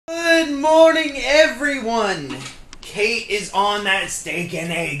morning, everyone! Kate is on that steak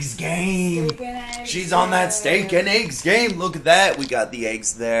and eggs game. She's on that steak and eggs game. Look at that. We got the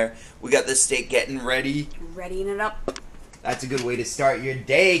eggs there. We got the steak getting ready. Readying it up. That's a good way to start your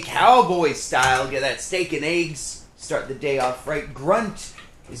day, cowboy style. Get that steak and eggs. Start the day off right. Grunt.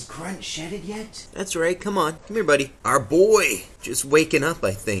 Is Grunt shedded yet? That's right. Come on. Come here, buddy. Our boy. Just waking up,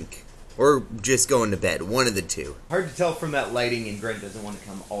 I think. Or just going to bed. One of the two. Hard to tell from that lighting, and Grunt doesn't want to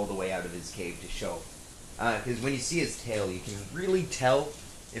come all the way out of his cave to show. Because when you see his tail, you can really tell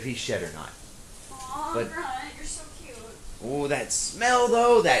if he's shed or not. Aw, but, Grunt, you're so cute. Oh, that smell,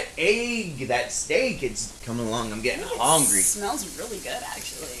 though. That egg. That steak. It's coming along. I'm getting hungry. It smells really good,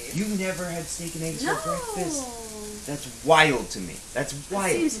 actually. You've never had steak and eggs for breakfast? That's wild to me. That's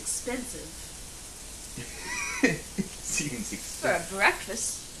wild. It seems expensive. Seems expensive. For a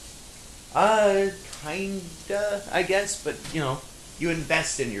breakfast. Kinda, I guess, but, you know, you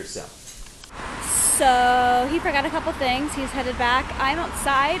invest in yourself. So, he forgot a couple things. He's headed back. I'm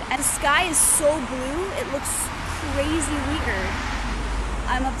outside, and the sky is so blue, it looks crazy weird.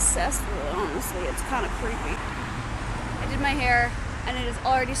 I'm obsessed with it, honestly. It's kind of creepy. I did my hair, and it is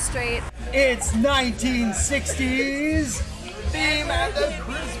already straight. It's 1960s! Theme at the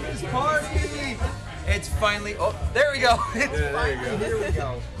Christmas party! It's finally, oh, there we go! It's finally, here we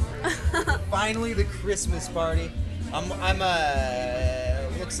go. Finally, the Christmas party. I'm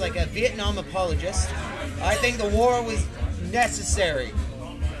looks like a Vietnam apologist. I think the war was necessary.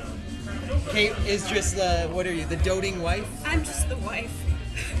 Kate is just the, what are you, the doting wife? I'm just the wife.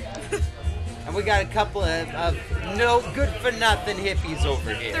 And we got a couple of no good-for-nothing hippies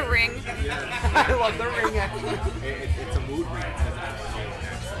over here. The ring. I love the ring, actually. It's a mood ring.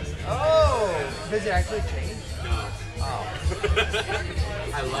 Oh, does it actually change? No. Oh.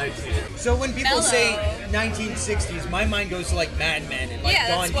 I like it. So when people Mellow. say 1960s, my mind goes to like Mad Men and like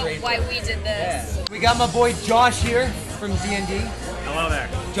Don Draper. Why we did this. Yeah. We got my boy Josh here from D&D. Hello there.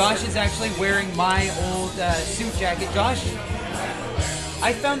 Josh is actually wearing my old suit jacket. Josh,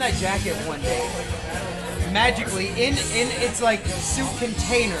 I found that jacket one day. Magically, in its like suit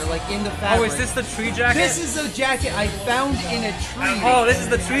container, like in the fabric. Oh, is this the tree jacket? This is the jacket I found in a tree. Oh, this is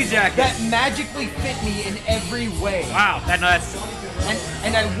the tree jacket. That magically fit me in every way. Wow, that's...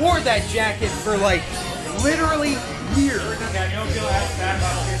 And I wore that jacket for like literally years. Yeah, you don't feel as bad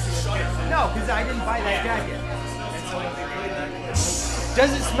about this. No, because I didn't buy that jacket.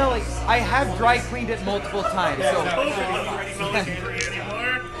 Does it smell like... I have dry cleaned it multiple times.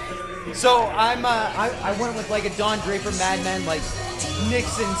 So I went with like a Don Draper Mad Men, like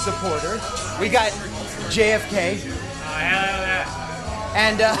Nixon supporter. We got JFK.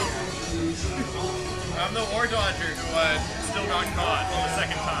 And I'm the war dodger who still got caught on the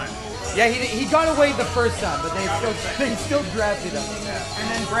second time. yeah, he got away the first time, but they still drafted him. And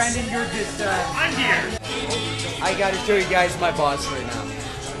then Brandon, you're just I'm here. I gotta show you guys my boss right now.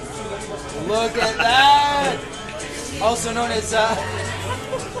 Look at that! Also known as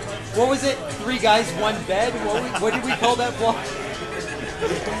what was it? 3 guys, 1 bed? What did we call that block?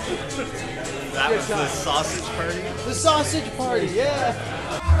 That was the sausage party. The sausage party, yeah.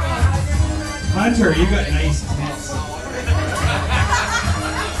 Hunter, you got nice tits.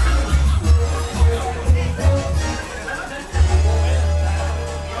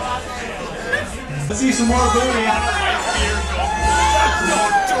 Let's see some more booty.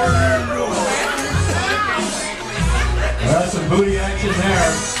 That's some booty action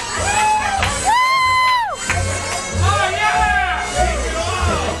there.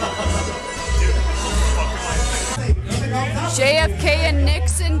 JFK and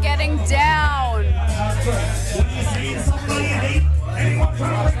Nixon getting down.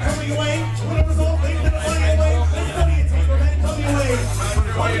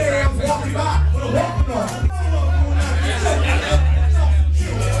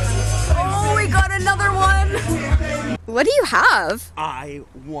 Oh, we got another one. What do you have? I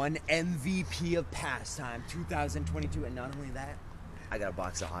won MVP of Pastime 2022, and not only that, I got a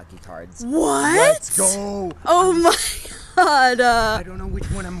box of hockey cards. What? Let's go! Oh my god. I don't know which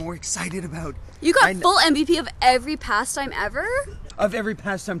one I'm more excited about. You got full MVP of every pastime ever? Of every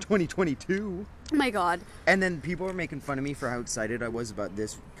Pastime 2022. Oh my god. And then people were making fun of me for how excited I was about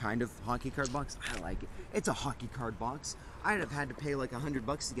this kind of hockey card box. I like it. It's a hockey card box. I'd have had to pay like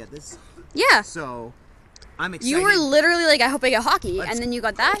 $100 to get this. Yeah. So, I'm excited. You were literally like, I hope I get hockey, and then you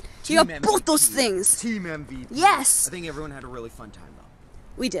got that? You got Team both MVP. those things. Team MVP. Yes. I think everyone had a really fun time though.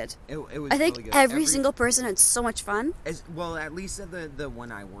 We did. It was I think really good. every single person had so much fun. Well, at least at the one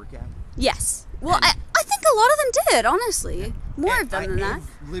I work at. Yes. Well, I think a lot of them did, honestly. More of them than that.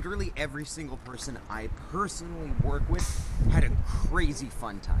 Literally every single person I personally work with had a crazy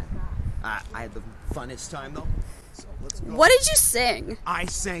fun time. I had the funnest time though. So let's go. What did you sing? I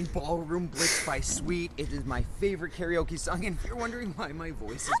sang Ballroom Blitz by Sweet. It is my favorite karaoke song, and if you're wondering why my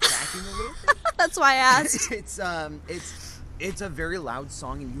voice is cracking a little, That's why I asked. it's a very loud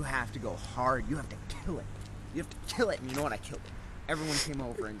song, and you have to go hard. You have to kill it. You have to kill it, and you know what? I killed it. Everyone came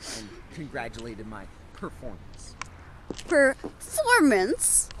over and congratulated my performance.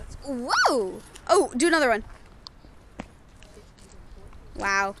 Performance? Whoa! Oh, do another one.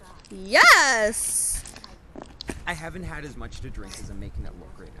 Wow. Yes! I haven't had as much to drink as I'm making it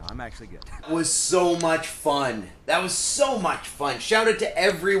look right now. I'm actually good. That was so much fun. That was so much fun. Shout out to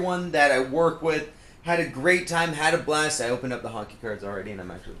everyone that I work with. Had a great time, had a blast. I opened up the hockey cards already, and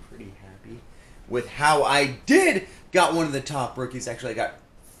I'm actually pretty happy with how I did. Got one of the top rookies. Actually, I got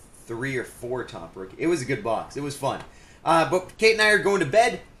 3 or 4 top rookies. It was a good box. It was fun. But Kate and I are going to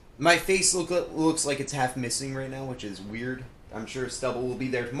bed. My face looks like it's half missing right now, which is weird. I'm sure stubble will be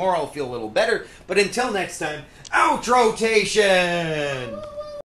there tomorrow. I'll feel a little better. But until next time, outrotation!